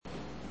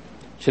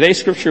Today's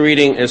scripture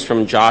reading is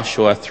from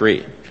Joshua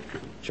 3.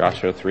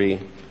 Joshua 3,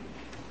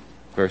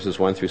 verses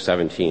 1 through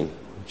 17,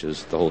 which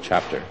is the whole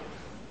chapter.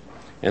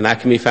 And that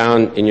can be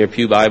found in your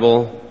Pew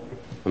Bible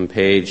on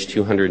page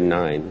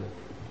 209.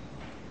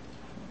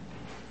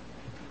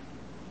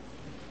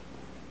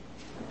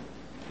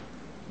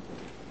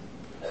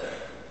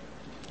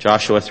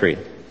 Joshua 3.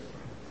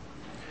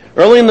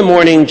 Early in the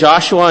morning,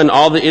 Joshua and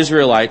all the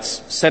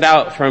Israelites set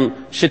out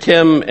from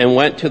Shittim and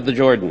went to the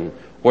Jordan,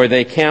 where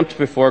they camped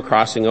before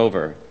crossing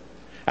over.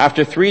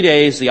 After 3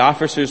 days, the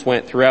officers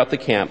went throughout the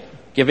camp,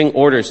 giving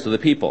orders to the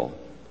people.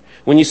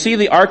 When you see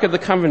the Ark of the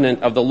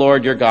Covenant of the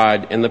Lord your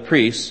God and the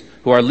priests,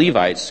 who are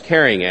Levites,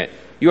 carrying it,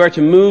 you are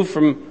to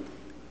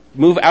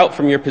move out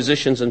from your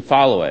positions and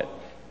follow it.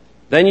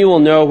 Then you will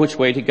know which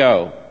way to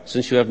go,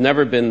 since you have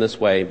never been this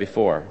way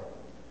before.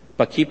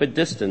 But keep a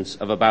distance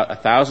of about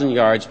 1,000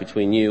 yards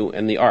between you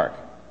and the Ark.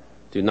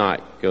 Do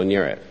not go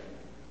near it.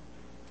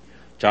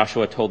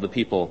 Joshua told the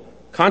people,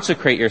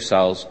 "Consecrate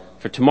yourselves,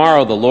 for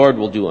tomorrow the Lord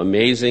will do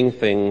amazing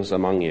things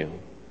among you."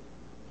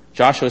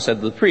 Joshua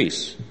said to the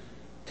priests,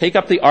 "Take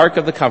up the Ark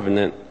of the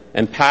Covenant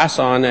and pass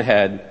on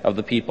ahead of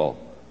the people."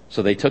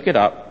 So they took it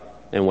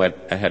up and went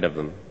ahead of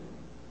them.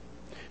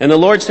 And the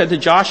Lord said to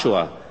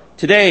Joshua,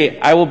 "Today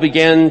I will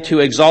begin to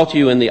exalt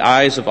you in the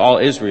eyes of all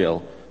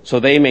Israel, so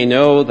they may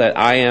know that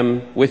I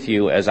am with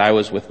you as I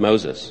was with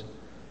Moses.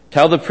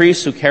 Tell the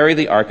priests who carry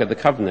the Ark of the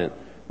Covenant,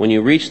 when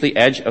you reach the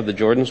edge of the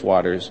Jordan's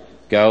waters,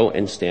 go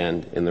and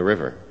stand in the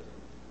river."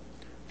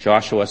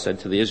 Joshua said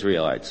to the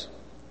Israelites,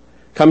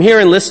 "Come here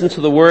and listen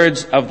to the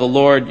words of the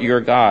Lord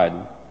your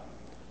God.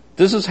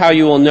 This is how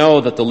you will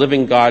know that the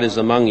living God is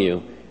among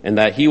you, and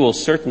that he will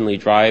certainly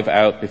drive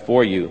out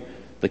before you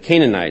the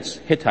Canaanites,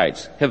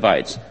 Hittites,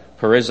 Hivites,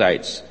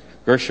 Perizzites,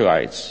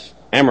 Gershuites,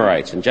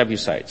 Amorites, and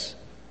Jebusites.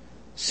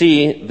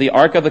 See, the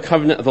Ark of the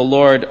Covenant of the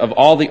Lord of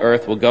all the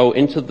earth will go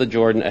into the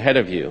Jordan ahead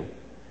of you.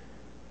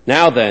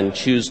 Now then,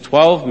 choose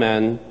 12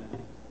 men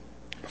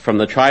from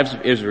the tribes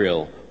of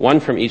Israel,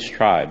 one from each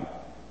tribe.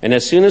 And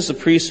as soon as the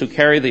priests who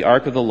carry the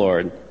Ark of the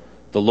Lord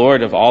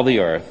of all the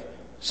earth,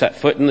 set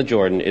foot in the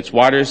Jordan, its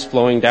waters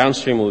flowing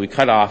downstream will be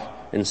cut off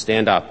and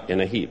stand up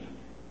in a heap."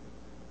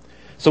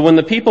 So when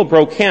the people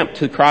broke camp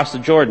to cross the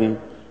Jordan,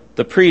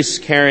 the priests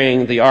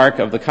carrying the Ark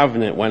of the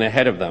Covenant went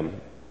ahead of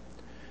them.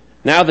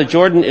 Now the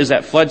Jordan is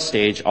at flood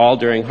stage all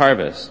during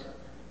harvest.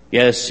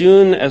 Yet as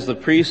soon as the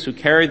priests who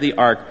carried the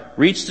Ark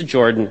reached the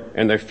Jordan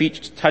and their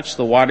feet touched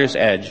the water's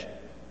edge,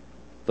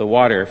 the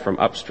water from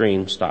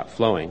upstream stopped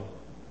flowing.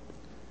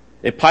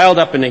 It piled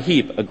up in a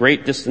heap a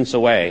great distance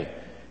away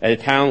at a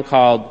town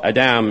called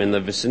Adam in the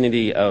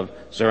vicinity of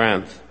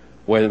Zoranth,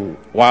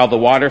 while the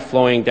water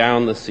flowing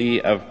down the sea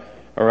of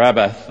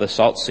Arabah, the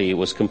salt sea,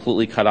 was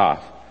completely cut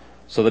off.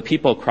 So the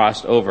people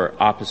crossed over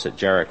opposite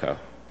Jericho.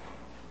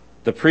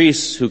 The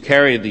priests who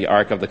carried the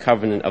Ark of the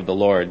Covenant of the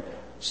Lord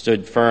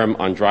stood firm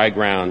on dry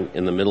ground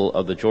in the middle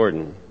of the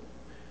Jordan,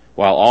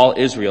 while all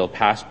Israel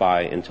passed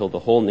by until the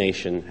whole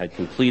nation had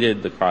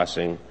completed the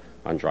crossing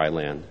on dry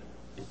land.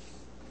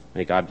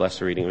 May God bless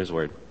the reading of his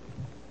word.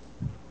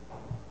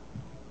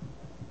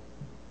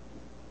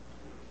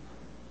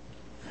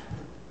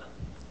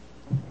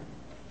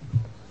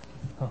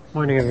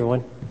 Morning,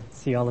 everyone.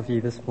 See all of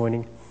you this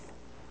morning.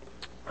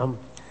 When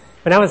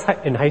I was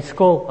in high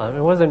school,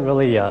 it wasn't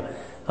really a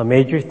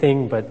major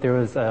thing, but there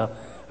was a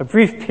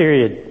brief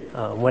period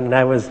when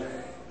I was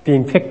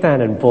being picked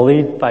on and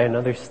bullied by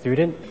another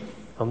student.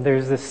 There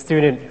was this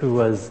student who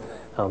was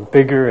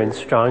bigger and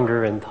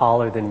stronger and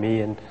taller than me,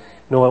 and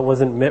no, it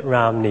wasn't Mitt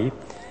Romney.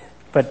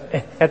 But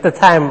at the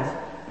time,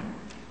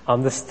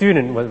 the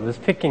student was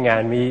picking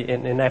on me,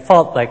 and I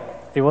felt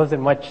like there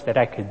wasn't much that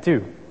I could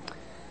do.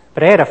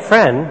 But I had a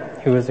friend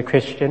who was a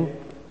Christian,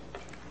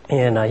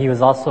 and he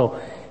was also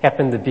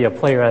happened to be a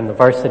player on the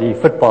varsity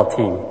football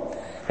team.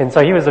 And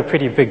so he was a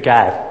pretty big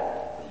guy.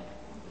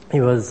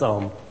 He was,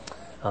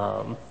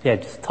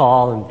 just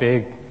tall and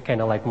big,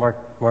 kind of like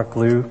Mark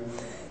Liu.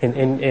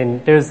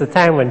 And there was a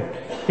time when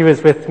he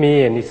was with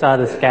me and he saw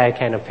this guy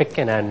kind of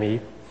picking on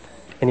me.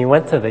 And he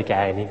went to the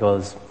guy and he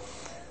goes,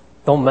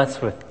 "Don't mess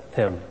with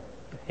him."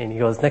 And he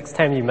goes, "Next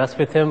time you mess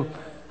with him,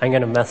 I'm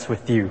going to mess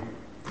with you."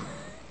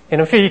 And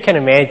I'm sure you can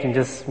imagine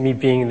just me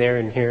being there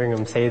and hearing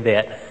him say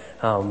that,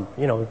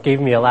 gave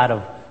me a lot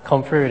of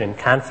comfort and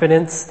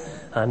confidence,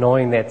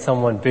 knowing that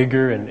someone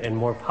bigger and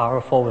more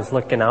powerful was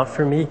looking out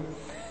for me.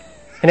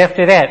 And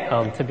after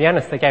that, to be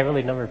honest, the guy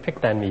really never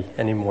picked on me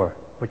anymore,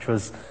 which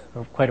was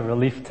quite a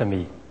relief to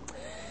me.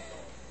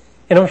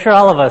 And I'm sure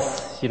all of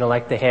us,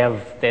 like to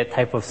have that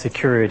type of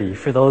security.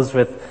 For those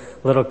with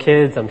little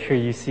kids, I'm sure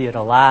you see it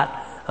a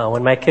lot.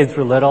 When my kids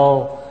were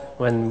little,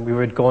 when we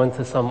would go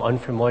into some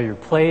unfamiliar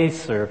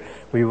place or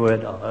we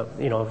would,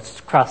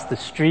 cross the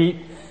street,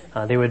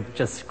 they would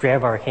just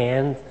grab our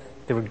hand.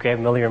 They would grab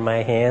Millie or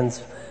my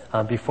hands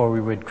before we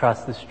would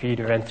cross the street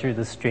or enter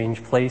this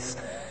strange place.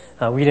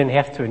 We didn't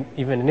have to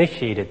even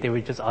initiate it. They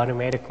would just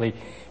automatically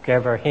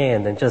grab our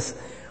hand, and just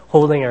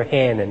holding our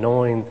hand and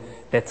knowing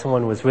that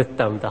someone was with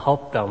them to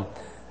help them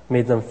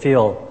made them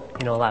feel,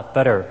 a lot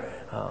better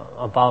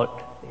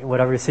about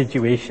whatever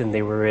situation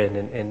they were in,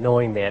 and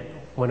knowing that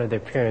one of their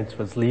parents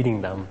was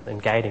leading them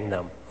and guiding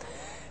them.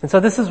 And so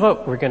this is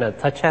what we're going to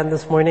touch on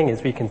this morning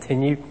as we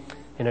continue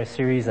in our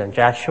series on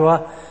Joshua.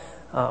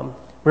 Where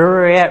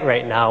we're at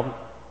right now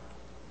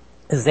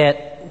is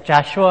that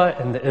Joshua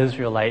and the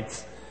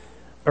Israelites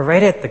are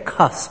right at the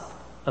cusp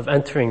of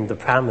entering the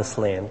promised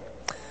land.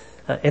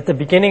 At the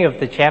beginning of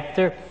the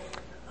chapter,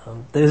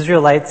 the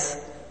Israelites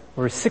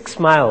were 6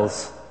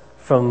 miles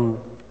from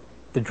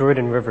the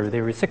Jordan River.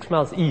 They were 6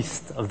 miles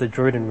east of the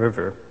Jordan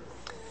River.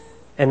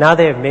 And now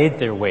they have made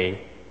their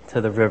way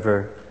to the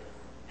river,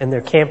 and they're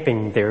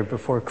camping there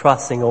before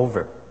crossing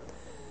over.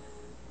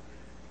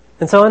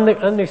 And so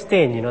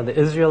understand, the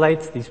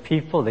Israelites, these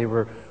people, they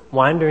were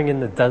wandering in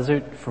the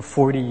desert for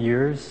 40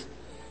 years.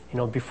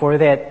 Before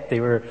that, they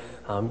were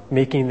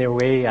making their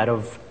way out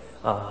of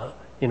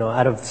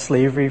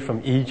slavery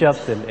from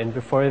Egypt, and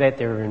before that,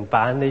 they were in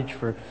bondage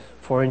for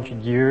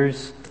 400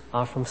 years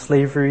from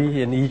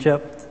slavery in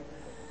Egypt.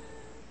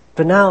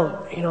 But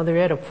now, they're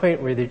at a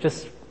point where they're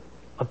just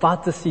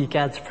about to see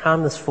God's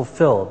promise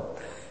fulfilled.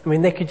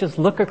 They could just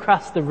look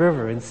across the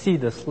river and see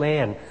this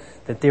land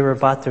that they were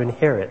about to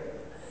inherit.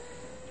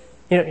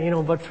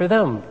 But for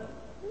them,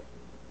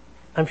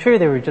 I'm sure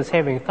they were just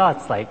having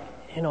thoughts like,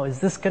 is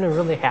this going to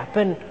really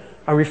happen?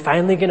 Are we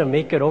finally going to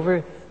make it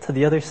over to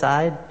the other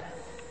side?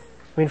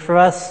 For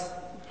us,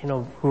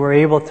 who are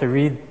able to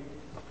read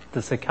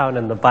this account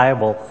in the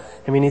Bible,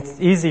 it's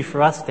easy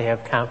for us to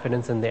have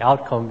confidence in the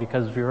outcome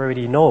because we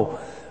already know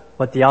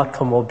what the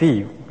outcome will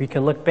be. We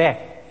can look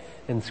back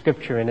in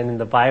Scripture and in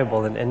the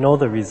Bible and know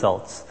the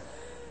results.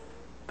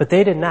 But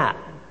they did not.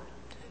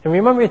 And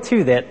remember,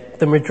 too, that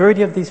the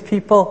majority of these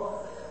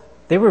people,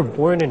 they were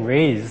born and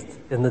raised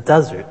in the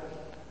desert.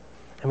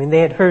 They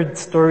had heard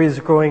stories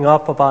growing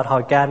up about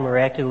how God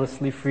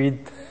miraculously freed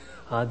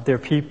their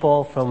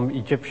people from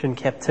Egyptian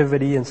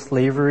captivity and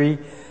slavery.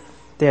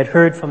 They had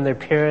heard from their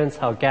parents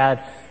how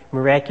God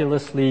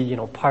miraculously,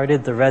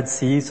 parted the Red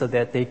Sea so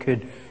that they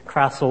could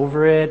cross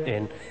over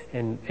it.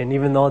 And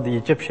even though the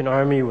Egyptian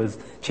army was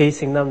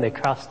chasing them, they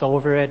crossed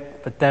over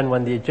it. But then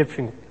when the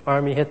Egyptian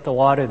army hit the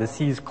water, the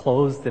seas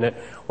closed and it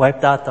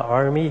wiped out the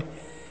army.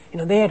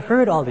 They had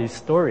heard all these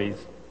stories,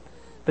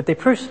 but they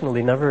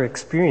personally never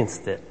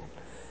experienced it.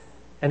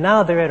 And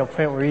now they're at a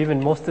point where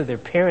even most of their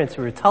parents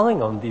who were telling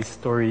them these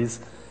stories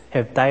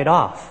have died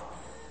off.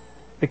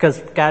 Because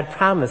God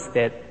promised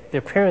that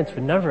their parents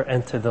would never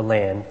enter the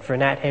land for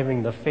not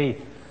having the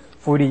faith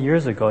 40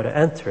 years ago to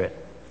enter it.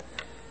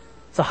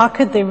 So how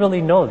could they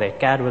really know that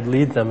God would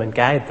lead them and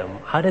guide them?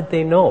 How did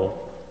they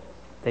know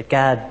that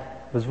God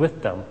was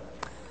with them?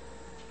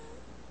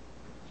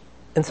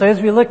 And so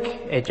as we look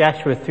at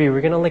Joshua 3,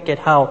 we're going to look at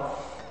how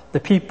the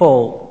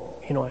people,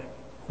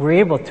 were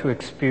able to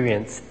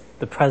experience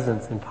the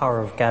presence and power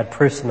of God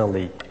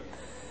personally.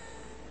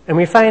 And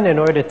we find in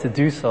order to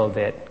do so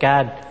that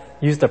God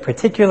used a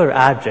particular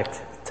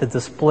object to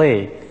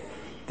display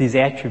these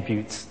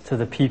attributes to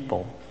the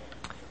people.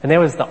 And that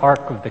was the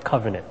Ark of the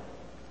Covenant.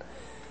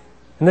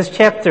 In this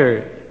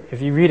chapter,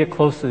 if you read it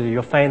closely,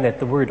 you'll find that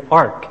the word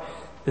ark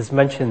is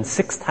mentioned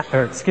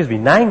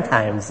 9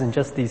 times in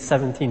just these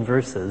 17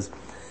 verses.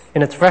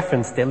 And it's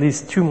referenced at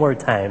least 2 more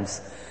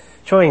times,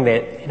 showing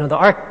that, the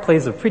ark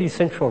plays a pretty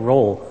central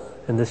role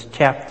in this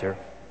chapter.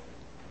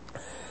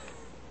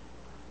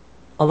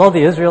 Although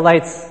the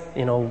Israelites,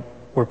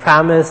 were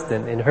promised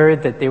and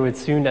heard that they would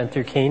soon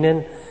enter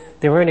Canaan,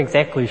 they weren't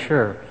exactly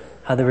sure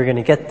how they were going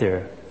to get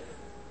there.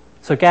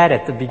 So God,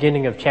 at the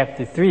beginning of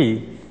chapter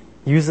 3,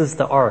 uses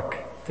the ark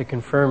to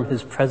confirm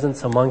his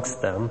presence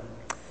amongst them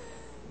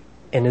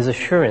and his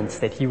assurance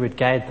that he would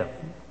guide them.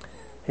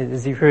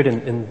 As you heard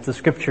in the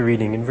scripture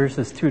reading in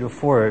verses 2 to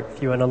 4,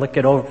 if you want to look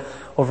it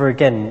over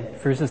again,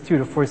 verses 2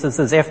 to 4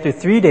 says, after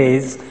 3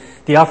 days,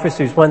 the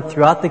officers went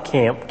throughout the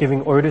camp,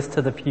 giving orders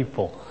to the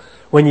people.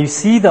 When you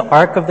see the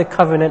Ark of the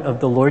Covenant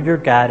of the Lord your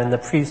God and the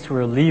priests who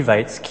are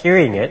Levites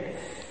carrying it,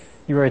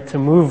 you are to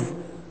move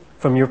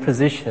from your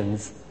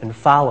positions and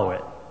follow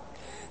it.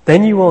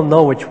 Then you will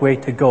know which way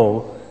to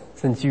go,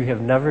 since you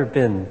have never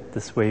been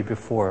this way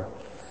before.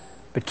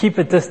 But keep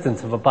a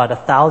distance of about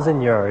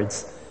 1,000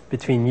 yards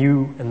between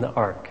you and the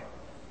ark.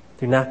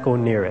 Do not go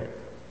near it.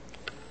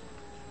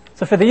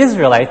 So for the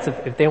Israelites,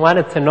 if they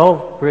wanted to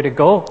know where to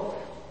go,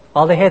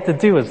 all they had to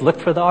do was look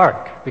for the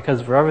ark,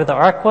 because wherever the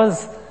ark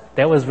was,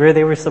 that was where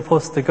they were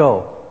supposed to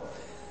go.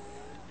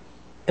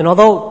 And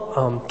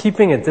although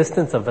keeping a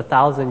distance of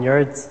 1,000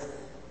 yards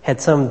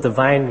had some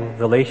divine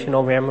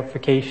relational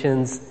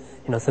ramifications,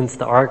 since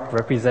the ark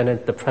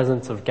represented the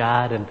presence of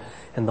God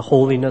and the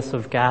holiness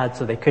of God,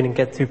 so they couldn't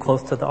get too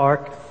close to the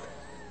ark,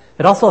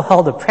 it also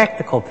held a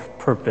practical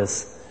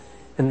purpose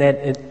in that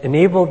it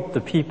enabled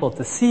the people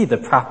to see the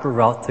proper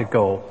route to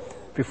go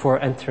before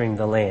entering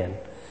the land.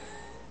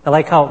 I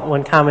like how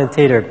one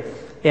commentator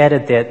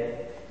added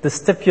that the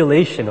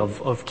stipulation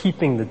of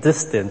keeping the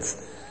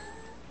distance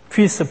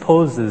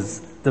presupposes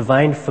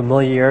divine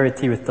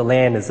familiarity with the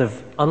land, as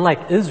if,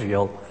 unlike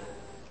Israel,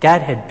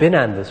 God had been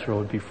on this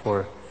road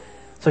before.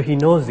 So he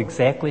knows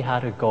exactly how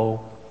to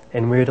go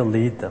and where to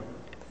lead them.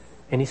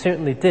 And he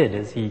certainly did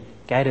as he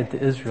guided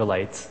the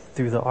Israelites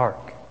through the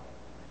ark.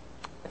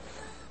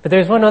 But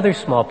there's one other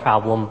small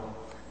problem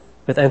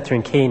with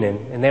entering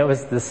Canaan, and that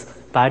was this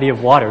body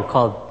of water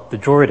called the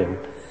Jordan.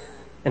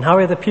 And how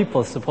are the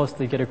people supposed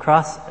to get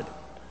across it?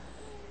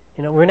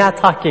 We're not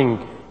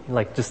talking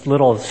like just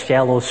little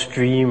shallow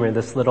stream or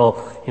this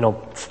little,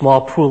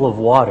 small pool of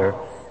water.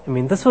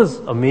 This was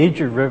a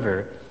major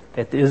river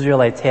that the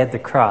Israelites had to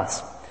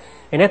cross.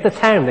 And at the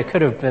time, there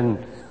could have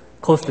been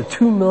close to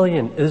 2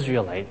 million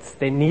Israelites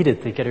they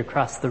needed to get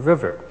across the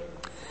river.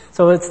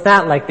 So it's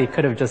not like they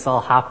could have just all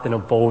hopped in a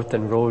boat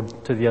and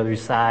rowed to the other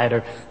side,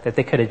 or that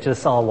they could have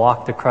just all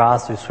walked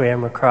across or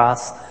swam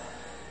across.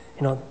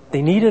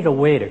 They needed a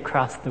way to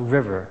cross the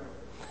river.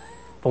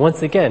 But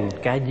once again,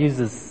 God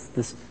uses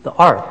the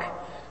ark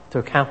to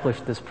accomplish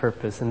this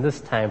purpose, and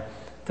this time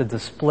to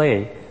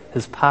display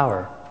his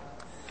power.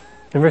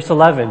 In verse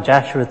 11,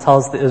 Joshua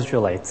tells the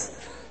Israelites,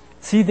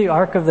 "See the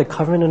ark of the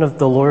covenant of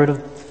the Lord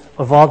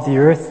of all the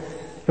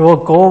earth. It will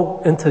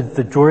go into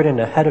the Jordan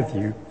ahead of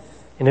you."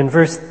 And in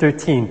verse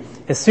 13,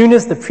 "As soon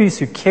as the priests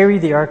who carry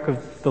the ark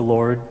of the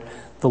Lord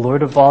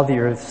of all the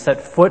earth,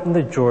 set foot in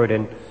the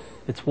Jordan,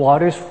 its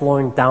waters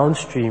flowing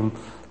downstream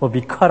will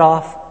be cut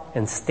off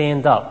and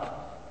stand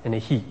up in a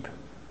heap."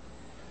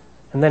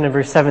 And then in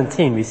verse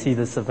 17, we see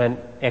this event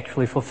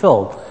actually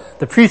fulfilled.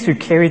 "The priests who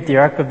carried the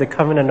ark of the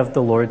covenant of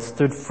the Lord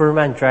stood firm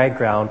on dry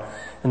ground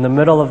in the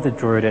middle of the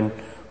Jordan,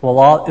 while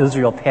all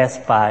Israel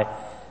passed by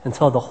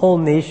until the whole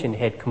nation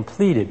had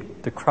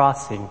completed the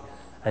crossing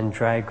on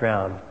dry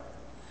ground."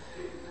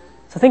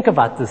 So think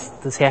about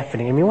this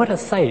happening. What a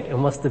sight it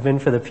must have been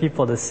for the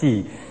people to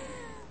see.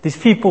 These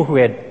people who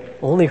had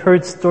only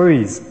heard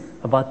stories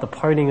about the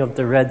parting of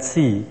the Red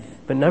Sea,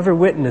 but never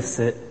witnessed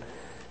it,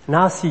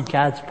 now see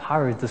God's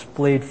power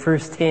displayed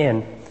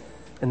firsthand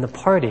in the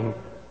parting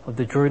of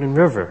the Jordan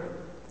River.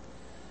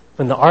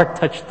 When the ark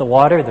touched the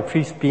water, the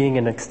priest being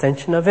an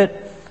extension of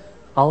it,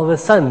 all of a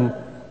sudden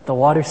the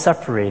water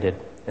separated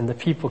and the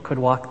people could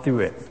walk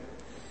through it.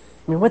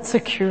 What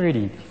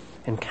security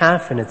and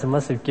confidence it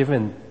must have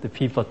given the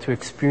people to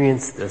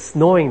experience this,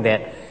 knowing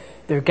that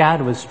their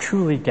God was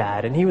truly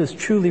God and he was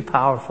truly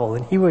powerful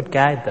and he would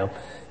guide them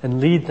and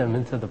lead them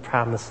into the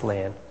promised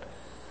land.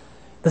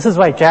 This is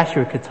why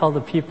Joshua could tell the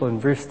people in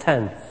verse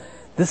 10,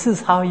 "This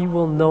is how you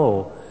will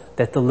know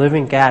that the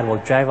living God will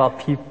drive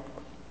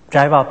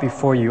out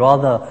before you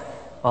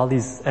all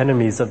these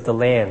enemies of the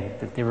land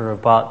that they were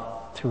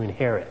about to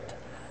inherit."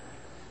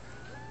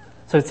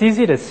 So it's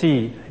easy to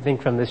see, I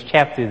think, from this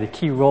chapter, the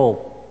key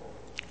role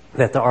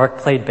that the ark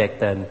played back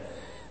then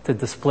to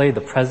display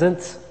the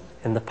presence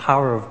and the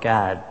power of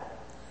God.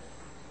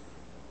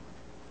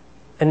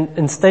 And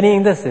in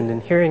studying this and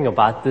in hearing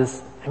about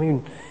this,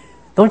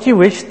 don't you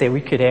wish that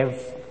we could have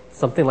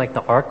something like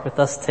the ark with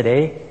us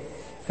today?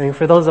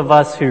 For those of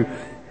us who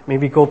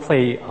maybe go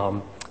play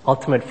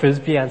ultimate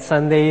frisbee on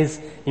Sundays,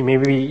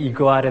 maybe you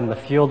go out in the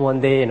field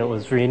one day and it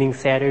was raining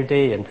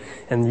Saturday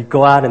and you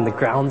go out and the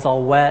ground's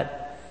all wet.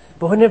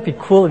 But wouldn't it be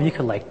cool if you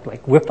could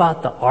like whip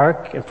out the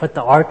ark and put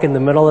the ark in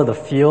the middle of the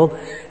field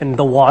and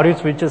the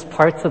waters would just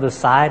part to the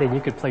side and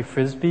you could play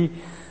frisbee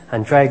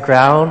on dry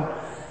ground?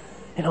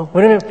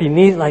 Wouldn't it be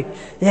neat?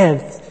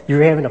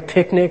 You're having a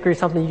picnic or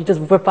something, you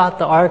just whip out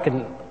the ark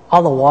and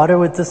all the water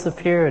would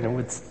disappear and it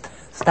would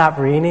stop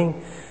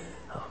raining.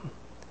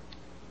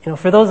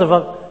 For those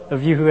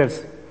of you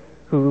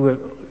who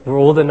were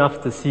old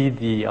enough to see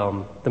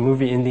the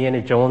movie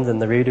Indiana Jones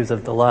and the Raiders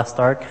of the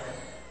Lost Ark,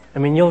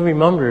 you'll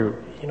remember,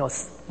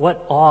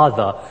 what awe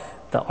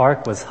the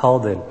ark was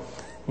held in.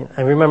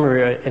 I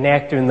remember an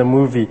actor in the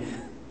movie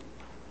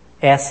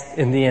asked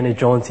Indiana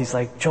Jones, he's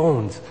like,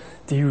 "Jones,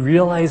 do you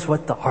realize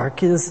what the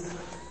ark is?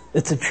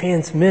 It's a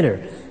transmitter.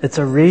 It's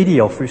a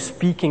radio for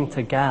speaking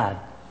to God."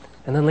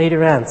 And then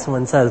later on,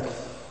 someone says,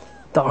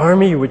 "The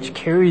army which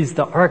carries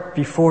the ark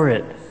before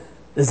it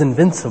is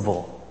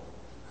invincible."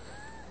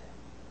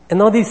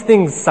 And all these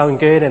things sound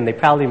good and they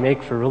probably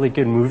make for really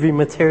good movie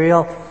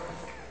material.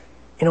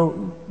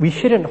 We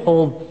shouldn't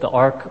hold the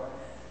ark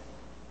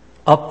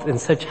up in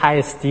such high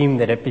esteem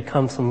that it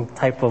becomes some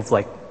type of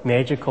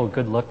magical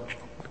good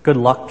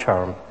luck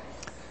charm.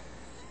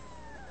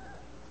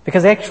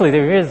 Because actually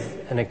there is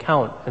an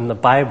account in the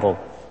Bible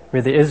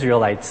where the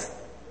Israelites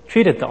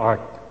treated the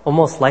ark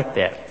almost like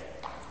that.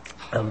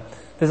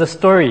 There's a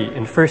story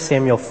in 1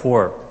 Samuel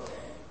 4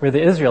 where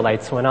the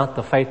Israelites went out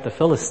to fight the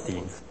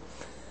Philistines.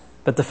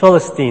 But the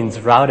Philistines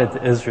routed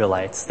the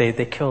Israelites. They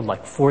killed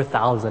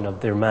 4,000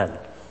 of their men.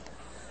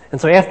 And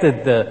so after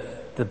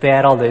the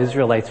battle, the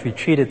Israelites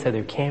retreated to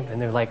their camp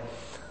and they're like,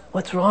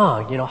 "What's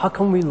wrong? How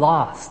come we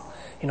lost?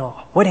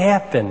 What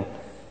happened?"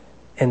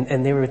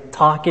 And they were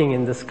talking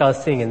and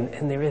discussing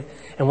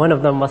and one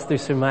of them must have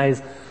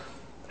surmised,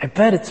 "I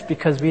bet it's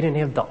because we didn't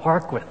have the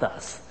ark with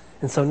us.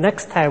 And so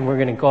next time we're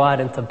going to go out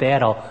into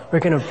battle, we're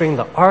going to bring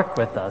the ark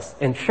with us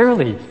and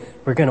surely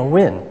we're going to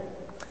win."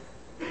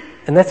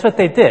 And that's what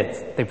they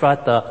did. They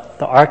brought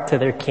the ark to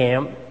their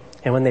camp,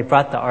 and when they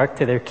brought the ark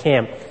to their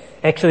camp,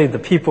 actually the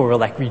people were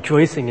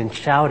rejoicing and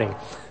shouting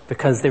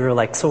because they were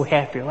like so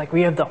happy. Like,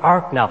 we have the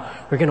ark now.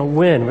 We're going to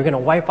win. We're going to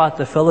wipe out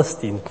the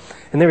Philistines.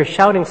 And they were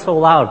shouting so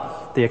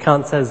loud, the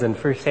account says in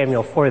 1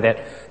 Samuel 4,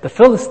 that the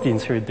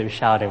Philistines heard their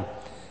shouting.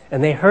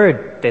 And they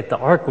heard that the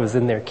ark was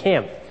in their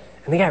camp.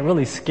 And they got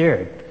really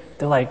scared.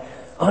 They're like,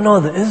 oh no,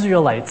 the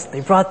Israelites,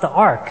 they brought the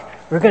ark.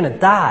 We're going to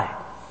die.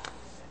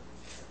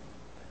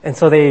 And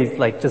so they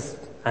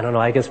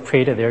I guess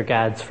pray to their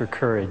gods for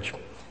courage.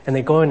 And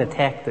they go and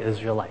attack the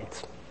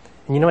Israelites.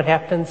 And you know what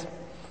happens?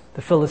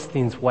 The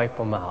Philistines wipe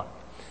them out.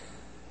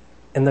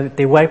 And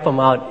they wipe them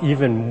out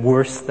even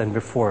worse than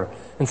before.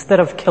 Instead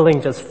of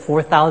killing just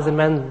 4,000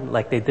 men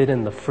like they did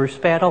in the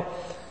first battle,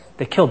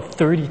 they killed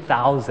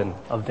 30,000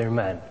 of their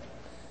men.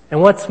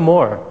 And what's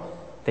more,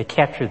 they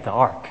captured the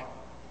ark.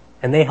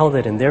 And they held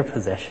it in their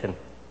possession.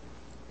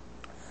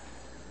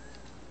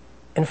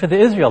 And for the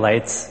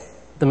Israelites,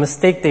 the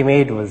mistake they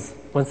made was,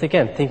 once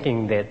again,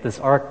 thinking that this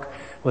ark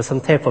was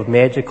some type of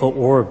magical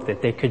orb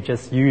that they could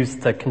just use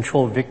to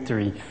control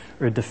victory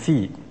or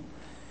defeat.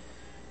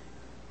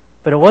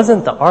 But it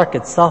wasn't the ark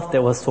itself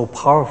that was so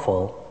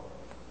powerful.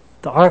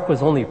 The ark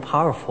was only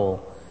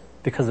powerful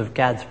because of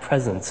God's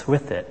presence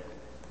with it.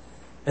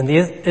 And the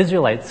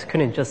Israelites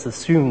couldn't just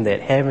assume that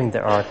having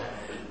the ark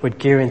would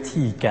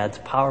guarantee God's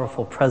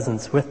powerful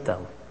presence with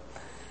them.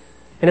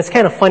 And it's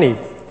kind of funny,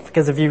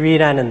 because if you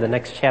read on in the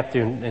next chapter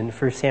in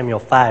 1 Samuel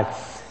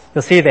 5,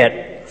 you'll see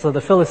that, so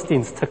the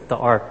Philistines took the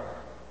ark,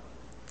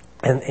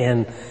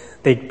 and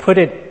they put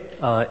it,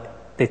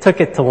 they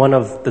took it to one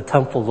of the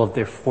temples of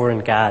their foreign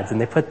gods, and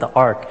they put the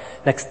ark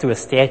next to a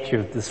statue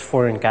of this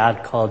foreign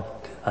god called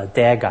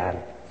Dagon.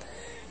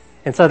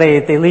 And so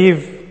they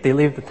leave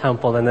the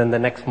temple, and then the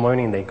next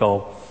morning they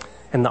go,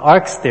 and the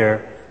ark's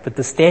there, but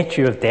the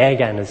statue of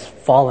Dagon is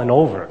fallen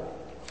over.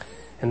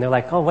 And they're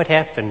like, oh, what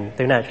happened?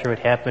 They're not sure what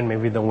happened.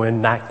 Maybe the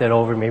wind knocked it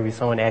over. Maybe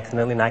someone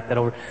accidentally knocked it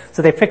over.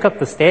 So they pick up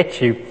the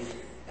statue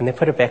and they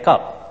put it back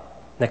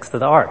up next to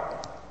the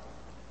ark.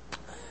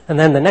 And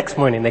then the next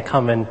morning they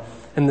come in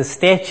and the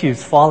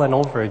statue's fallen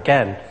over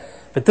again.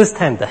 But this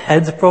time the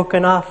head's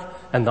broken off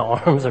and the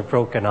arms are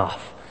broken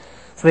off.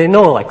 So they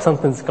know like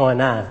something's going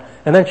on.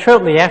 And then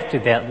shortly after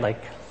that,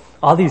 like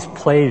all these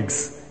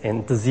plagues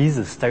and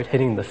diseases start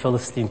hitting the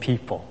Philistine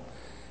people.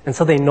 And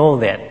so they know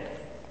that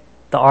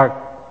the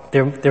ark,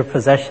 their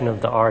possession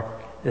of the ark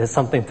has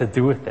something to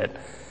do with it.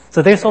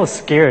 So they're so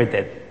scared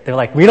that they're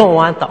like, we don't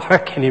want the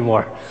ark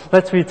anymore.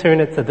 Let's return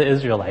it to the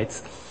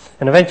Israelites.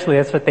 And eventually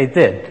that's what they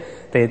did.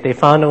 They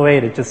found a way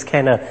to just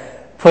kind of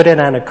put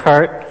it on a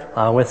cart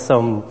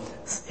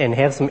and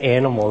have some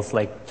animals,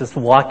 like just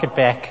walk it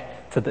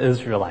back to the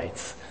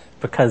Israelites.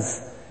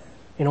 Because,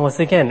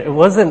 once again, it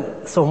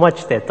wasn't so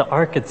much that the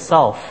ark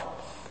itself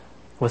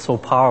was so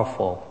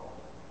powerful,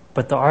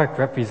 but the ark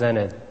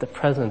represented the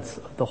presence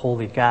of the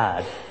Holy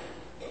God.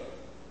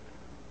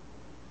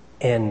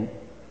 And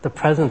the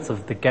presence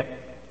of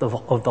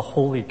the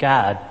Holy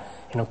God,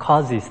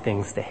 caused these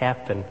things to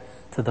happen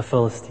to the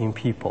Philistine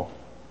people.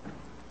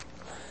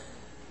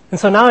 And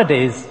so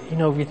nowadays,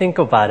 if you think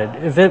about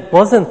it, if it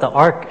wasn't the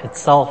ark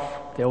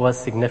itself that was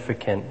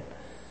significant,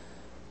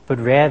 but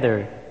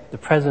rather the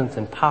presence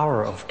and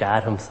power of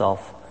God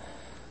himself,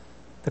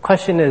 the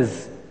question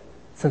is,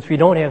 since we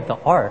don't have the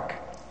ark,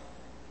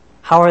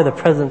 how are the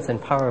presence and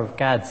power of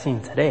God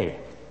seen today?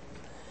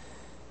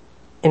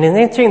 And in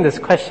answering this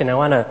question, I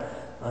want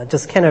to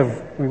just kind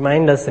of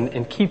remind us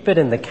and keep it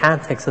in the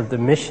context of the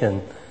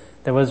mission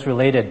that was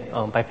related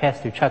by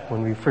Pastor Chuck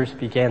when we first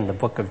began the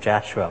book of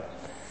Joshua.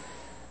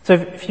 So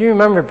if you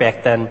remember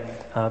back then,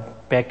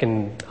 back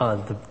in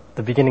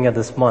the beginning of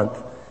this month,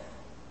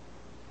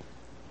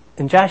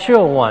 in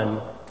Joshua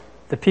 1,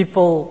 the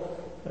people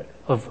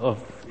of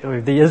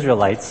the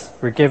Israelites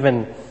were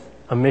given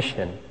a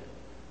mission.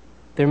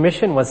 Their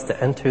mission was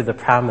to enter the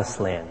promised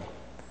land.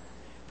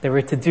 They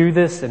were to do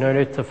this in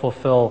order to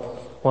fulfill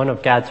one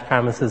of God's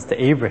promises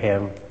to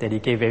Abraham that he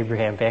gave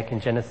Abraham back in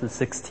Genesis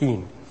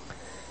 16.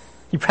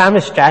 He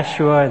promised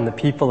Joshua and the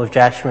people of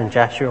Joshua in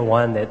Joshua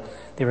 1 that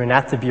they were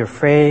not to be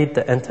afraid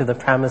to enter the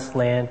promised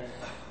land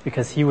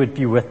because he would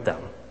be with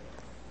them.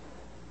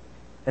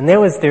 And that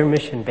was their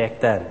mission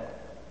back then.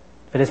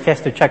 But as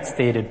Pastor Chuck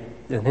stated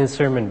in his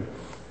sermon,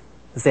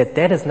 is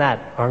that is not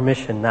our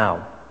mission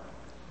now.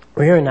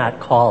 We are not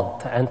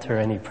called to enter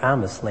any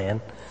promised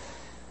land.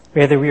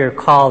 Rather, we are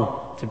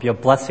called to be a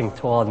blessing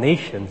to all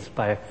nations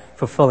by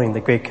fulfilling the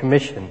Great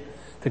Commission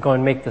to go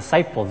and make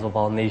disciples of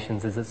all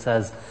nations, as it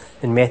says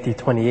in Matthew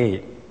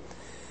 28.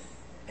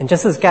 And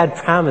just as God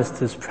promised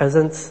his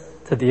presence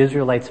to the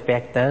Israelites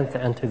back then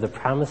to enter the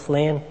promised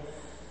land,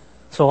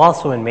 so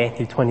also in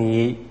Matthew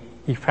 28,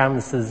 he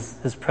promises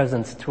his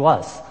presence to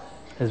us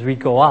as we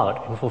go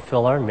out and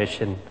fulfill our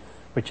mission,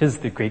 which is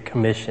the Great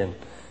Commission.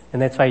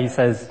 And that's why he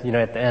says,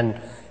 at the end,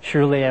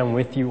 surely I am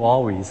with you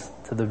always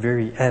to the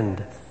very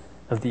end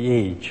of the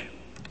age.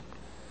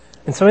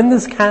 And so in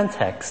this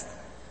context,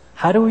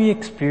 how do we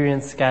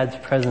experience God's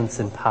presence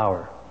and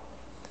power?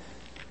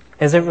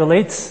 As it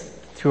relates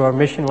to our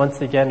mission,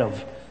 once again,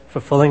 of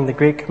fulfilling the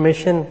Great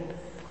Commission,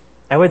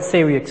 I would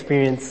say we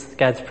experience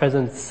God's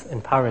presence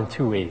and power in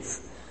two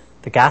ways: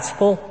 the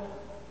gospel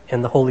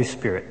and the Holy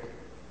Spirit.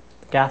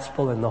 The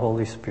gospel and the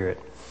Holy Spirit.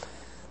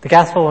 The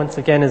gospel, once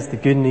again, is the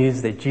good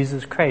news that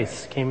Jesus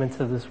Christ came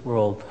into this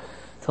world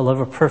to live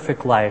a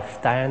perfect life,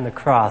 die on the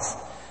cross,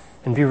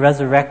 and be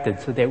resurrected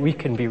so that we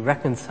can be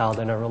reconciled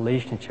in our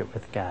relationship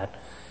with God.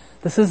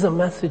 This is a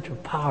message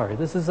of power.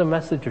 This is a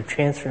message of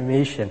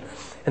transformation.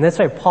 And that's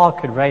why Paul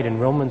could write in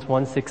Romans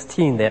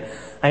 1:16 that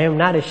I am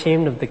not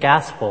ashamed of the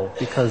gospel.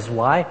 Because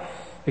why?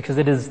 Because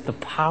it is the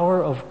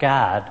power of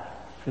God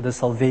for the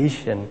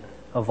salvation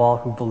of all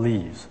who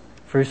believes.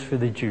 First for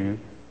the Jew,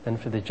 then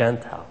for the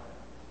Gentile.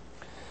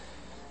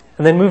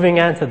 And then moving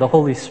on to the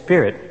Holy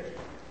Spirit.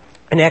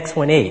 In Acts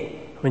 1:8,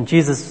 when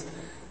Jesus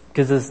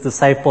gives his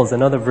disciples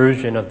another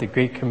version of the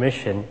Great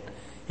Commission,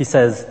 he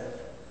says,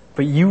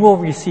 "But you will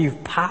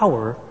receive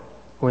power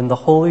when the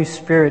Holy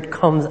Spirit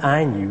comes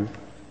on you,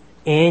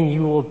 and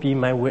you will be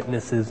my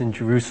witnesses in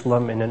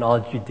Jerusalem and in all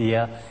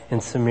Judea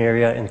and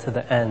Samaria and to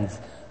the ends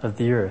of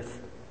the earth."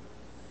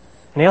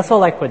 And I also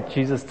like what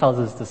Jesus tells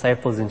his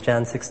disciples in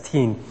John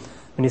 16,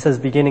 when he says,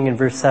 beginning in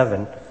verse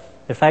 7,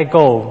 "If I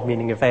go,"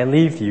 meaning if I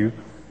leave you,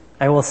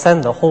 "I will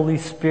send the Holy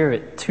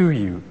Spirit to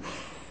you.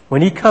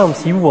 When he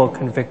comes, he will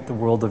convict the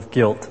world of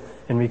guilt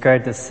in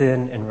regard to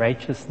sin and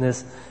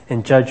righteousness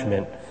and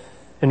judgment.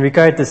 In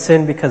regard to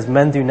sin, because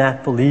men do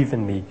not believe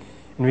in me.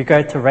 In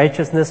regard to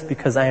righteousness,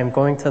 because I am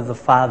going to the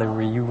Father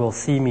where you will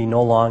see me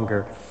no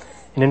longer.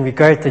 And in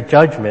regard to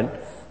judgment,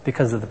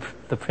 because of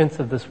the prince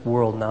of this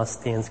world now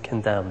stands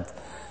condemned.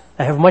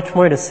 I have much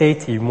more to say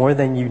to you, more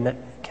than you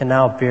can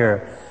now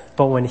bear.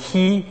 But when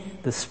he,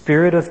 the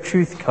Spirit of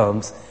truth,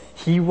 comes,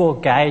 he will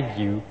guide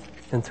you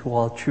into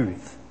all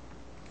truth."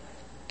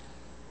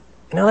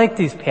 And I like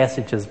these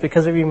passages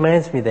because it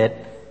reminds me that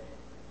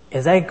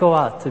as I go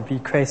out to be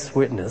Christ's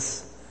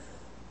witness,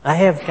 I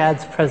have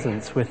God's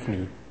presence with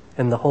me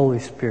and the Holy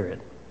Spirit.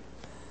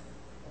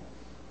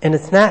 And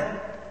it's not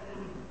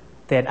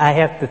that I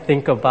have to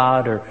think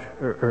about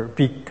or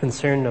be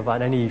concerned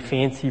about any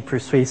fancy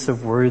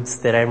persuasive words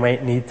that I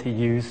might need to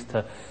use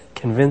to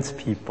convince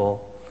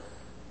people.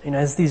 You know,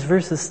 as these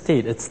verses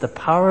state, it's the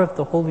power of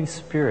the Holy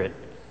Spirit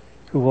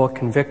who will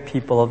convict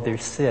people of their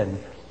sin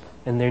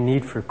and their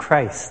need for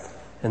Christ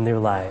in their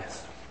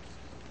lives.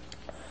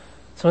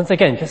 So once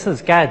again, just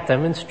as God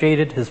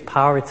demonstrated his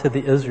power to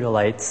the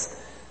Israelites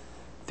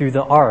through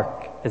the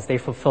ark as they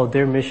fulfilled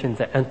their mission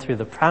to enter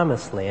the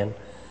promised land,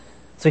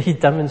 so he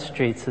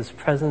demonstrates his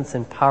presence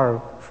and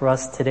power for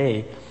us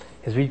today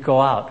as we go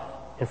out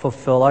and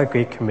fulfill our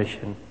Great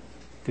Commission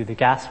through the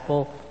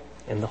gospel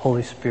and the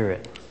Holy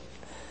Spirit.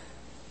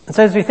 And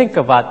so as we think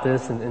about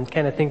this and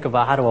kind of think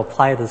about how to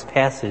apply this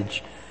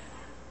passage,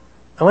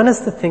 I want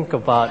us to think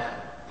about,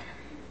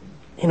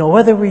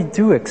 whether we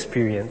do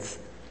experience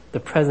the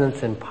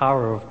presence and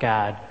power of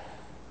God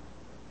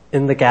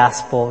in the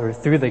gospel or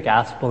through the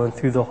gospel and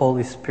through the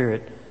Holy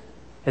Spirit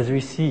as we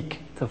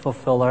seek to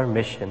fulfill our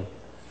mission.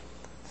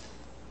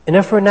 And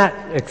if we're not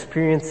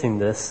experiencing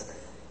this,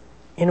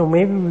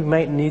 maybe we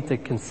might need to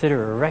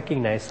consider or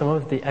recognize some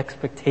of the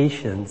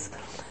expectations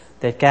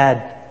that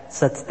God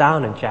sets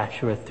down in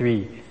Joshua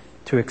 3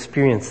 to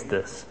experience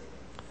this.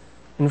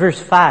 In verse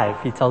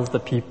 5, he tells the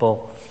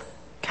people,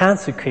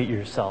 "Consecrate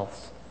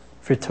yourselves,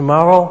 for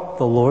tomorrow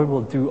the Lord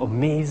will do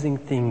amazing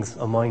things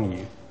among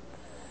you."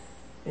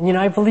 And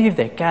I believe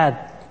that God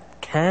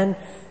can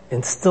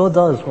and still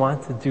does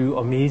want to do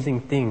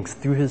amazing things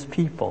through his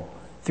people,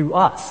 through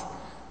us,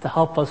 to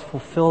help us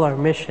fulfill our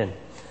mission.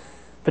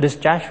 But as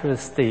Joshua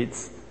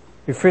states,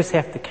 we first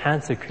have to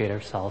consecrate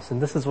ourselves.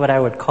 And this is what I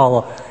would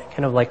call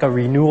kind of like a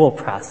renewal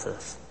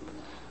process.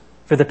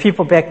 For the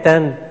people back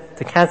then,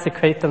 to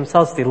consecrate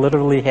themselves, they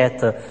literally had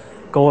to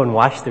go and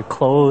wash their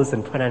clothes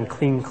and put on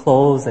clean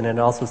clothes, and it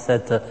also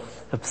said to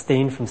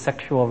abstain from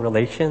sexual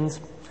relations.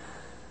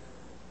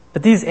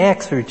 But these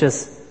acts were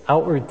just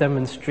outward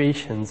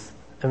demonstrations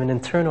of an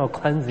internal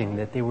cleansing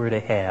that they were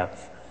to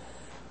have.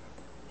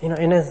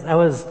 And as I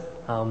was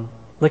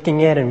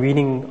looking at and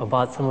reading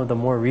about some of the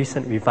more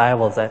recent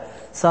revivals, I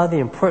saw the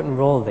important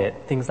role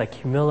that things like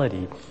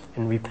humility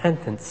and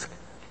repentance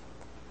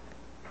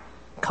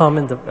come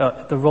in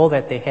the role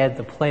that they had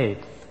to play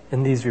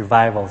in these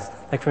revivals.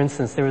 Like, for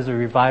instance, there was a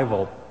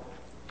revival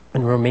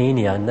in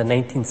Romania in the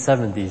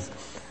 1970s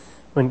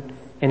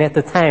and at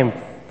the time,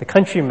 the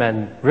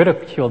countrymen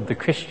ridiculed the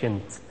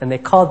Christians and they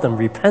called them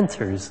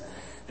repenters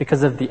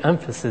because of the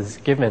emphasis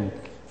given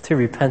to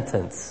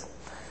repentance.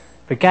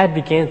 But God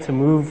began to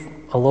move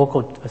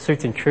a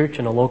certain church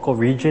in a local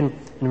region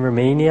in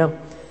Romania,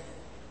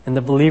 and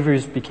the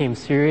believers became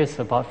serious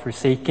about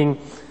forsaking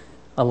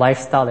a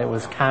lifestyle that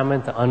was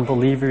common to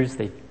unbelievers.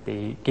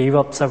 They gave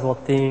up several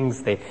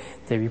things. They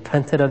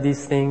repented of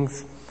these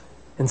things.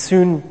 And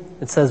soon,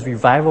 it says,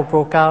 revival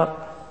broke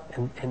out,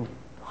 and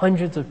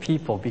hundreds of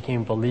people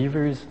became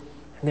believers,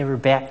 and they were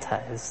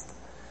baptized.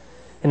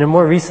 And in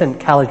more recent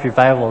college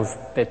revivals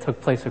that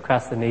took place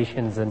across the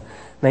nations in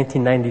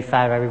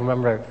 1995, I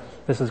remember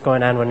this was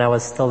going on when I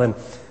was still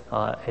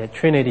at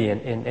Trinity,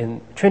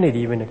 and Trinity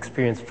even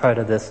experienced part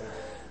of this.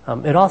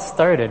 It all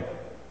started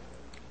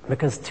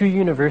because two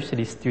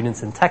university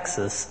students in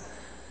Texas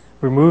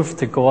removed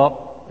to go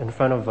up in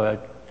front of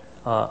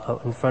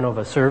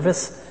a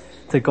service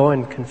to go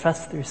and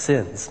confess their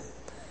sins.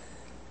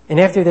 And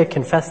after they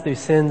confessed their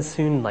sins,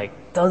 soon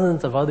like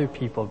dozens of other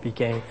people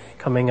began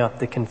coming up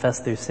to confess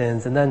their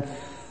sins. And then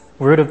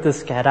word of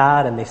this got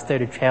out, and they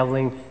started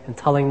traveling and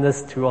telling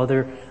this to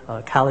other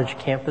college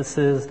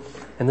campuses.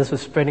 And this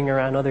was spreading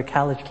around other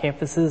college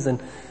campuses. And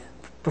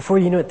before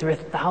you knew it, there were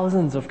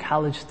thousands of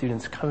college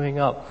students coming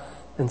up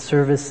in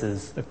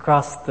services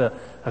across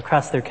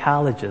their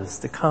colleges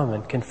to come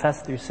and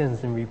confess their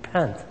sins and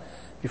repent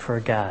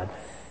before God.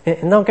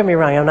 And don't get me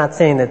wrong, I'm not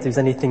saying that there's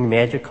anything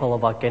magical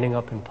about getting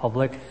up in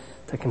public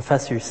to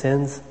confess your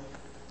sins.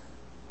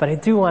 But I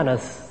do want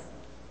us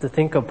to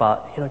think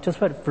about,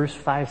 just what verse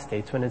 5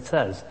 states when it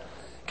says,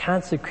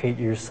 consecrate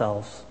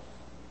yourselves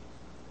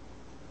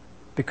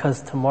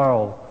because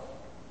tomorrow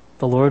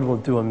the Lord will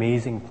do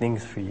amazing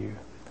things for you.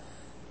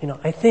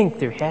 I think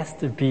there has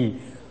to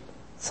be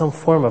some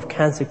form of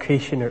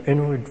consecration or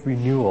inward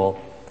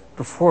renewal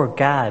before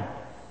God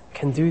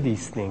can do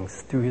these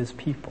things through His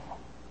people.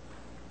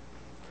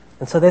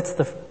 And so that's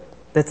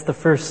the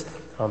first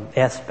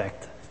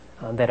aspect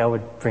that I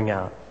would bring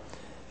out.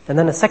 And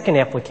then a second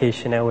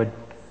application I would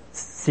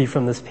see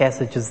from this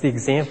passage is the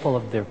example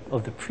of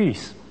the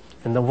priests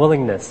and their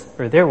willingness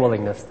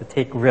to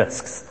take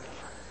risks.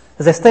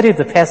 As I studied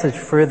the passage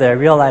further, I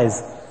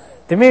realized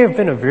there may have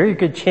been a very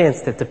good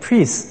chance that the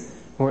priests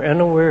were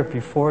unaware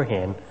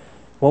beforehand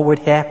what would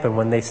happen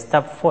when they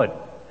stepped foot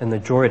in the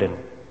Jordan.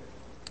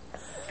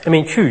 I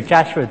mean, true,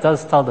 Joshua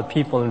does tell the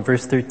people in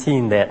verse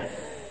 13 that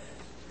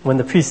when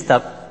the priests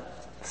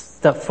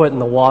step foot in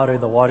the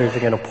waters are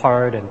going to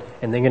part and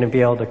they're going to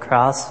be able to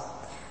cross.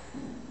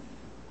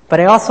 But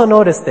I also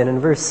noticed that in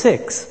verse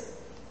 6,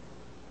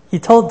 he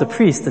told the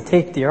priests to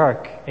take the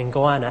ark and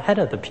go on ahead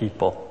of the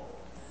people.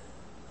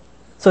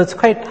 So it's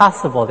quite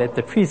possible that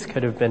the priests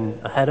could have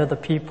been ahead of the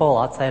people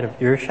outside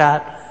of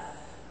earshot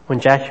when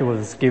Joshua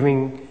was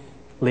giving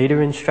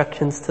later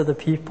instructions to the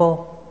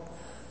people.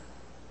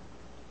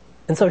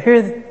 And so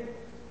here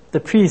the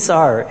priests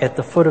are at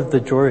the foot of the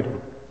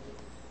Jordan.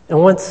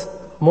 And what's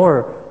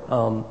more,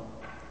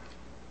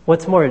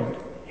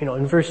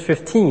 in verse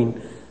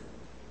 15,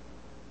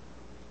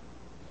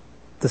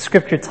 the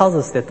scripture tells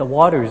us that the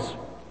waters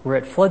were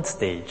at flood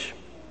stage.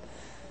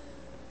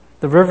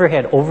 The river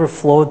had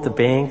overflowed the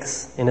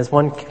banks, and as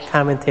one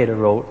commentator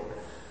wrote,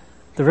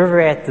 the river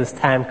at this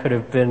time could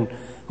have been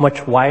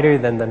much wider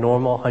than the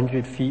normal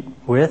 100 feet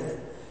width,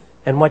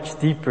 and much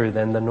deeper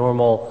than the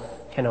normal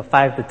kind of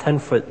 5 to 10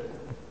 foot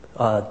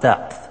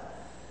depth.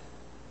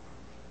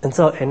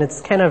 And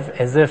it's kind of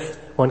as if,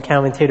 one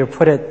commentator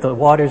put it, the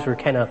waters were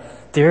kind of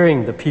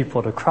daring the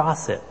people to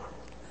cross it.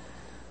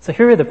 So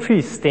here are the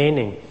priests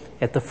standing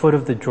at the foot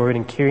of the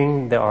Jordan,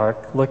 carrying the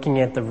ark, looking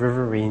at the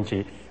river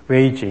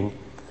raging.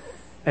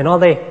 And all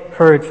they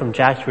heard from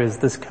Joshua is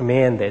this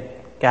command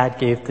that God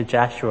gave to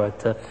Joshua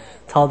to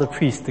tell the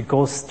priests to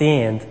go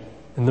stand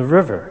in the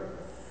river.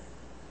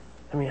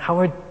 I mean, how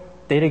were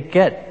they to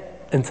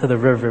get into the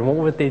river? And what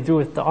would they do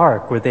with the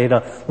ark? Were they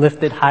to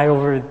lift it high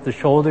over the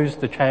shoulders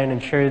to try and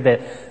ensure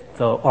that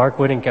the ark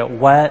wouldn't get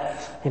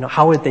wet?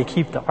 How would they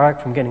keep the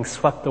ark from getting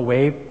swept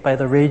away by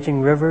the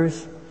raging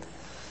rivers?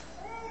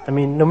 I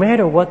mean, no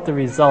matter what the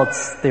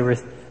results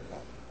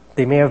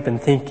they may have been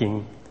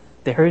thinking,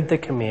 they heard the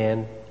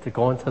command to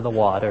go into the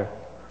water,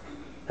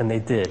 and they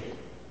did.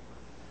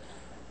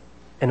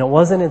 And it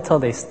wasn't until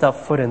they stepped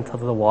foot into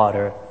the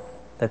water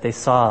that they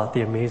saw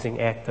the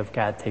amazing act of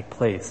God take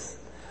place.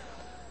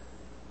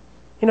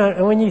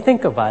 And when you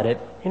think about it,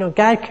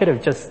 God could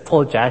have just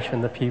told Joshua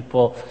and the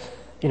people,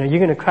 you're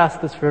going to cross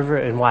this river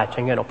and watch,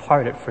 I'm going to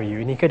part it for you.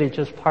 And He could have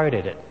just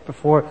parted it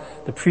before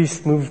the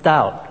priests moved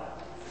out.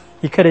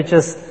 He could have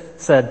just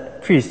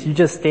said, priest, you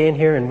just stand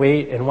here and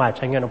wait and watch,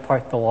 I'm going to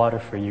part the water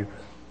for you.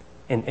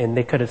 And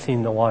they could have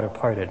seen the water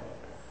parted.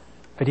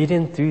 But He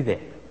didn't do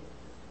that.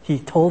 He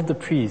told the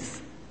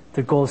priests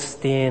to go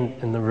stand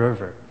in the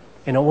river.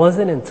 And it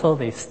wasn't until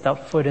they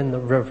stepped foot in the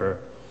river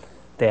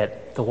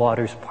that the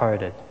waters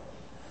parted.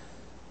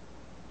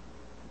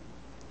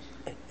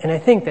 And I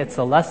think that's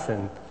a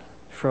lesson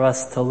for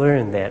us to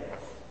learn that,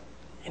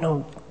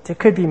 there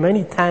could be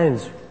many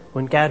times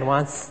when God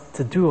wants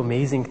to do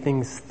amazing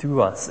things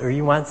through us, or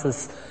He wants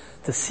us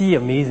to see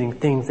amazing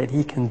things that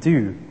He can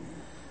do.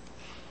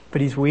 But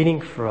He's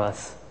waiting for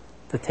us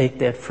to take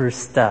that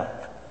first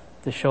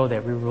step to show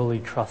that we really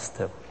trust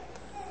Him.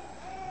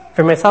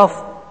 For myself,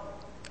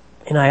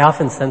 I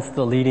often sense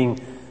the leading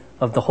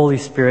of the Holy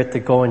Spirit to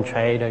go and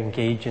try to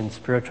engage in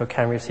spiritual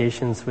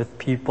conversations with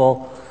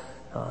people.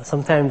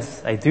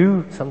 Sometimes I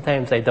do,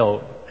 sometimes I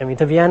don't. I mean,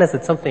 to be honest,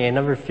 it's something I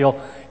never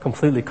feel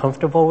completely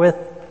comfortable with.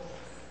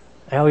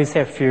 I always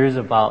have fears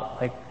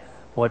about,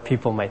 what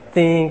people might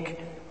think,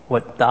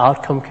 what the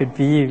outcome could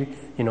be,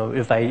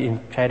 if I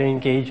try to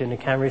engage in a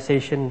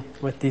conversation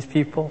with these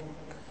people.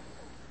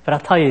 But I'll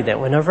tell you that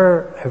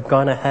whenever I've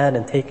gone ahead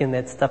and taken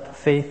that step of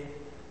faith,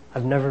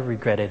 I've never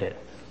regretted it.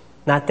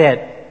 Not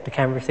that the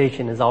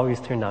conversation has always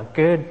turned out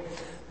good,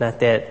 not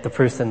that the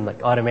person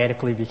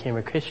automatically became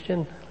a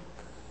Christian,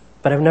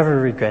 but I've never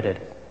regretted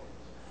it.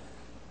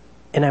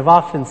 And I've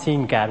often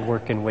seen God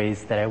work in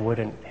ways that I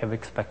wouldn't have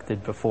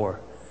expected before.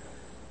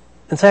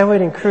 And so I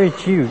would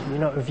encourage you,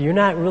 if you're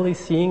not really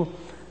seeing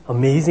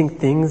amazing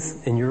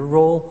things in your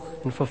role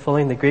in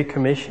fulfilling the Great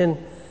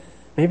Commission,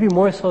 maybe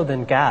more so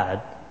than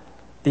God,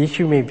 the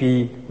issue may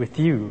be with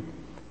you,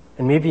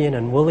 and maybe an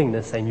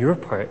unwillingness on your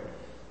part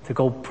to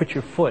go put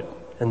your foot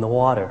in the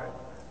water,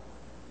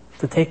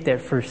 to take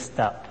that first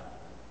step,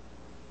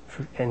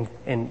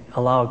 and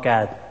allow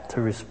God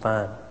to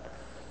respond.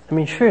 I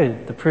mean, sure,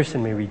 the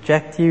person may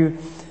reject you,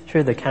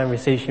 sure, the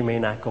conversation may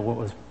not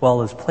go as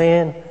well as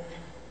planned,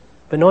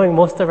 but knowing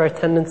most of our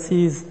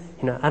tendencies,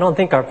 I don't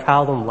think our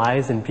problem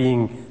lies in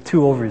being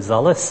too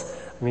overzealous.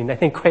 I mean, I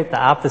think quite the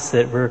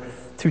opposite. We're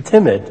too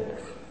timid,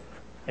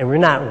 and we're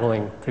not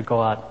willing to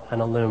go out on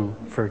a limb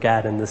for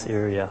God in this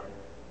area.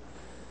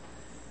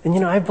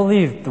 And I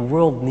believe the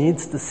world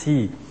needs to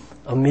see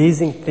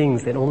amazing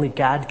things that only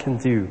God can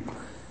do.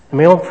 In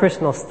my own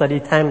personal study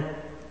time,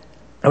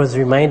 I was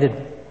reminded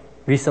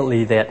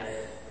recently that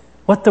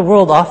what the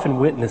world often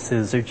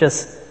witnesses are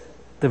just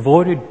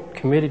devoted,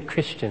 committed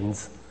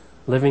Christians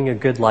living a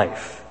good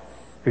life,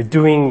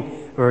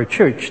 or a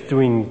church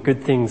doing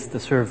good things to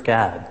serve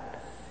God.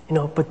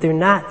 But they're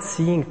not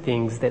seeing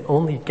things that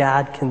only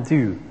God can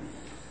do.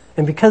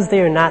 And because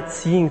they are not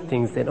seeing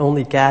things that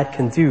only God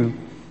can do,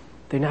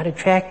 they're not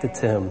attracted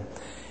to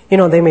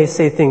Him. They may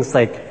say things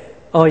like,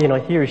 oh,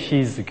 he or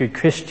she's a good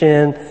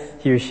Christian,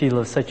 he or she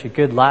lives such a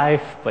good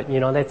life, but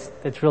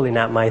that's really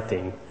not my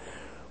thing.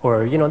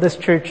 Or, this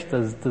church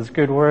does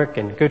good work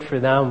and good for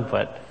them,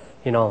 but,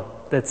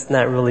 that's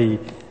not really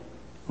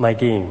my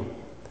game.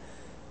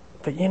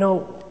 But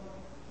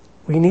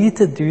we need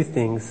to do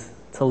things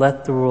to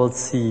let the world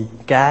see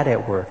God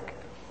at work.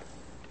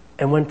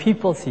 And when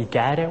people see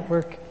God at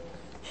work,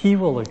 He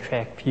will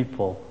attract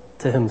people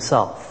to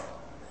Himself.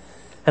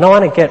 And I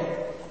don't want to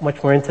get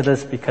much more into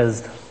this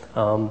because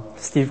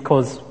Steve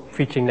Coe's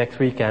preaching next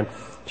week on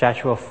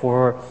Joshua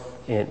 4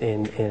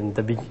 in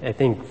I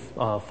think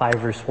 5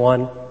 verse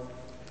 1.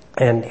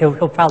 And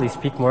he'll probably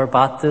speak more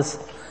about this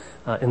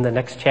in the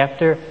next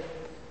chapter.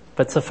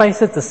 But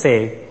suffice it to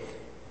say,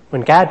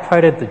 when God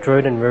parted the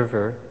Jordan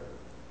River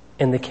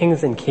and the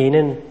kings in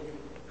Canaan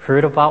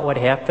heard about what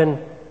happened,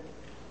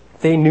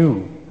 they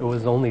knew it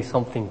was only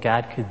something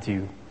God could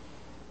do.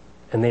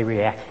 And they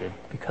reacted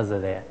because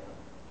of that.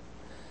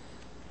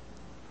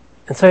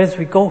 And so as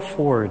we go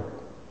forward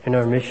in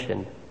our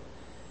mission,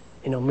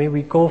 may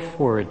we go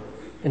forward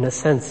in a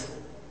sense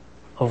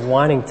of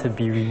wanting to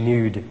be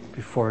renewed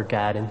before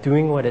God and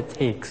doing what it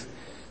takes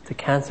to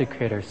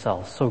consecrate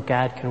ourselves so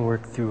God can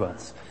work through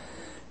us.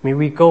 May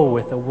we go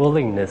with a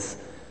willingness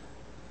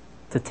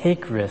to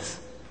take risks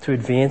to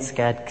advance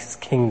God's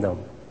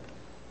kingdom.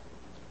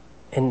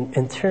 And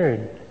in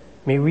turn,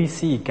 may we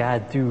see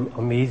God do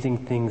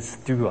amazing things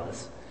through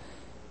us.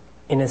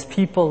 And as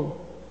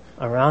people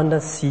around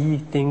us see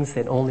things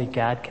that only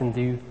God can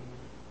do,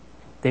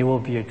 they will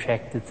be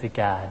attracted to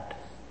God,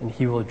 and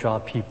He will draw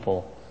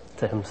people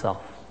to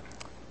Himself.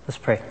 Let's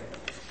pray.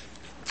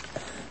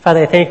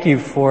 Father, I thank You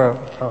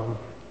for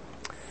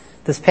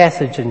this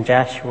passage in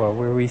Joshua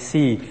where we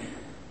see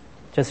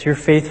just Your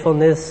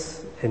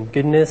faithfulness and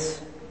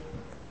goodness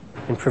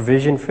and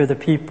provision for the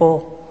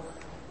people.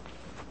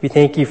 We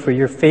thank You for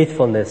Your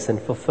faithfulness in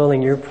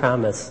fulfilling Your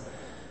promise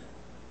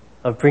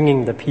of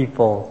bringing the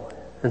people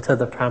into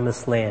the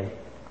promised land.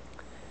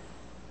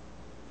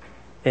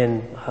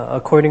 And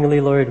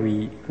accordingly, Lord,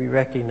 we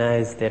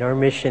recognize that our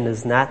mission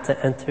is not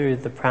to enter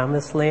the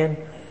promised land,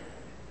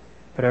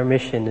 but our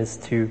mission is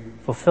to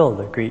fulfill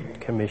the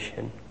Great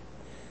Commission.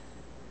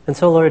 And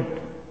so,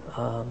 Lord,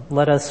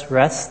 let us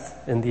rest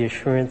in the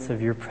assurance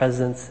of Your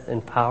presence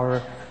and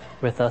power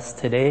with us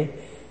today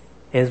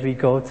as we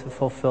go to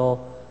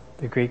fulfill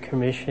the Great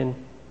Commission.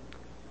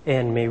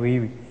 And may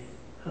we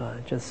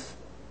just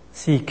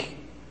seek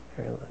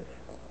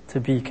to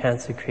be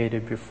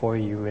consecrated before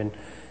You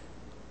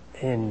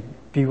and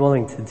be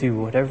willing to do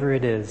whatever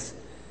it is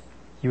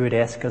You would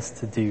ask us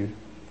to do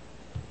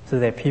so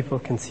that people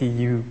can see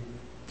You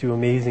do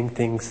amazing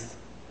things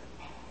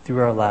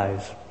through our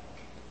lives.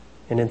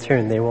 And in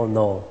turn, they will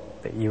know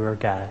that You are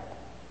God.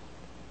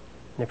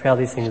 And I pray all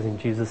these things in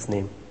Jesus'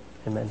 name.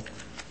 Amen.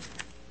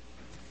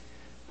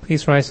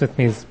 Please rise with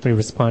me as we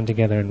respond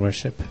together in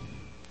worship.